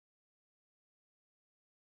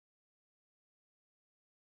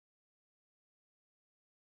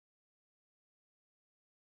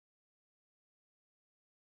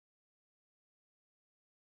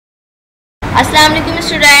Assalamualaikum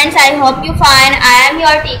students, I hope you fine. I am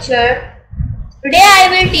your teacher. Today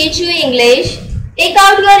I will teach you English. Take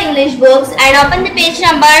out your English books and open the page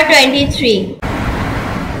number 23.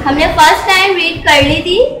 हमने first line read कर ली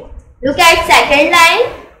थी. Look at second line.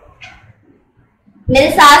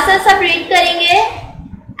 मेरे साथ साथ सब read करेंगे.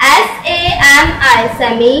 SAMI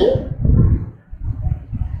समी,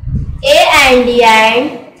 AND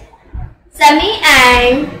समी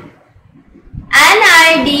and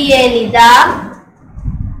NIDA निदा,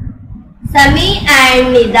 समी and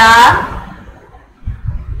Nida,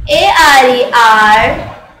 ARER,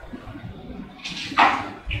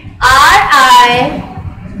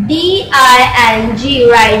 RIDING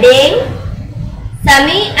riding,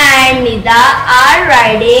 समी and Nida are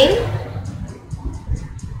riding,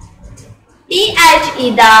 TH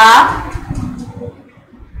ida,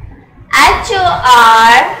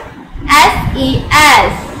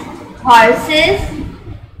 HORSES horses,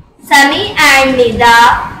 Sami and Nida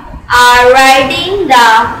are riding the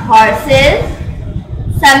horses.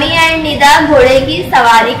 Sami and Nida घोड़े की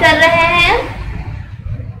सवारी कर रहे हैं.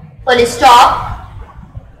 Full stop.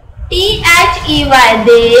 THEY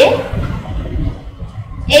they,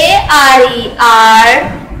 ARER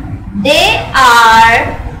they are,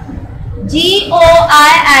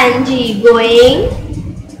 GOING going,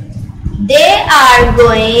 they are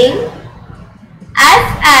going,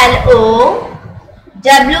 SLOWLY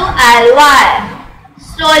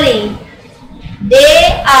slowly, they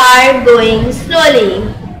are going slowly,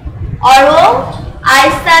 और वो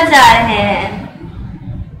आहिस्ता जा रहे हैं.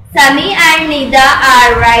 Sami and Nida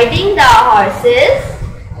are riding the horses,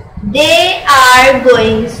 they are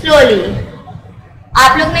going slowly.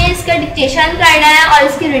 आप लोग ने इसका डिक्टेशन करना है और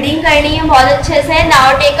इसकी रीडिंग करनी है बहुत अच्छे से.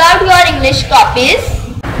 Now take out your English copies.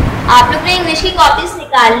 आप लोग ने इंग्लिश की कॉपीज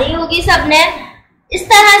निकाल ली होगी सबने. इस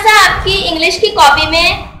तरह से आपकी इंग्लिश की कॉपी में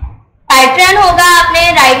पैटर्न होगा, आपने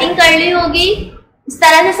राइटिंग कर ली होगी. इस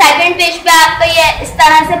तरह से सेकंड पेज पे आपका ये इस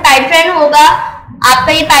तरह से पैटर्न होगा.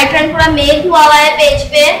 आपका ये पैटर्न पूरा मेक हुआ हुआ है पेज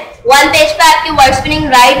पे. वन पेज पे आपकी वर्ड स्पिनिंग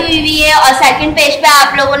राइट हुई हुई है और सेकंड पेज पे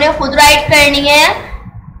आप लोगों ने खुद राइट करनी है.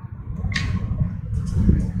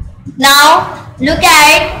 Now look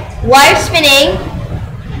at word spinning.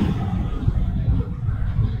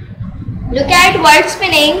 Look at word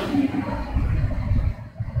spinning.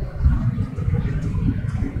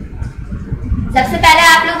 सबसे पहले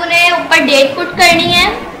आप लोगों ने ऊपर डेट पुट करनी है,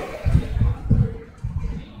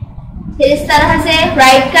 फिर इस तरह से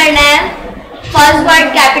राइट करना है. फर्स्ट वर्ड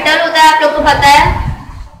कैपिटल होता है, आप लोग को पता है.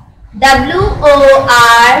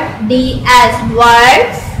 WORDS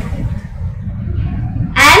words,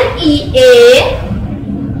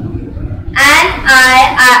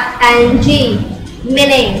 MEANING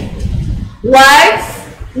meaning, words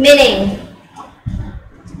meaning.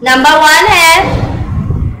 Number 1 है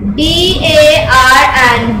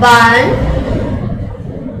BARN बन.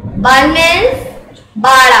 बन मीन्स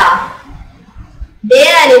बाड़ा. दे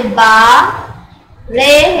अलिफ बा,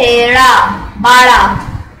 रे हेड़ा बाड़ा.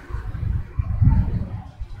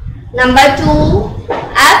 Number 2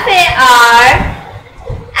 FARMER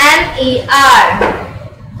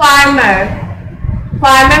farmer.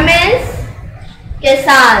 Farmer means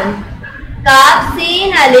किसान. काफ सीन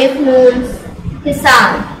अलिफ नून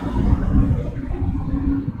किसान.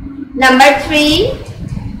 Number 3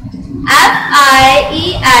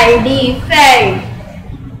 FIELD felt.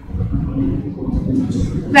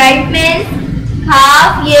 Felt means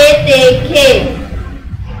खाफ ये ते खेत.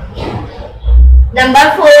 Number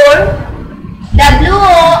 4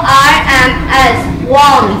 WORMS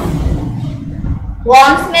worms.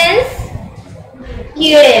 Worms means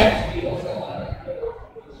कीड़े.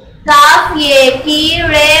 काफ ये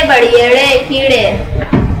कीड़े बड़ियड़े कीड़े.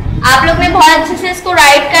 आप लोग ने बहुत अच्छे से इसको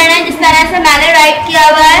राइट करना है जिस तरह से मैंने राइट किया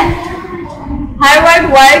हुआ है. हर वर्ड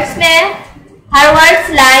वर्ड्स में, हर वर्ड्स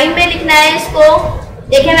लाइन में लिखना है इसको.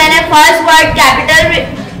 देखिए मैंने फर्स्ट वर्ड कैपिटल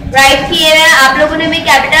राइट किए हैं, आप लोगों ने भी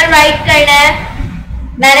कैपिटल राइट करना है.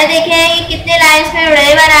 मैंने देखे हैं कि कितने लाइंस में रे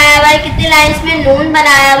बनाया हुआ है, कितने लाइंस में नून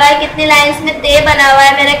बनाया हुआ है, कितने लाइंस में ते बना हुआ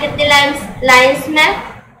है, मेरा कितने लाइंस में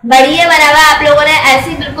बढ़िया बना हुआ है. आप लोगों ने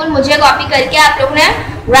ऐसी बिल्कुल मुझे कॉपी करके आप लोगों ने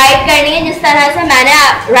राइट करनी है जिस तरह से मैंने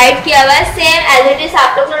राइट किया हुआ है. सेम एज इट इज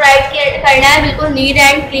आप लोग को राइट करना है, बिल्कुल नीट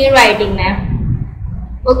एंड क्लीन राइटिंग में.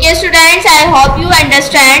 Okay students, I hope you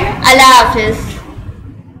understand. Allah Hafiz.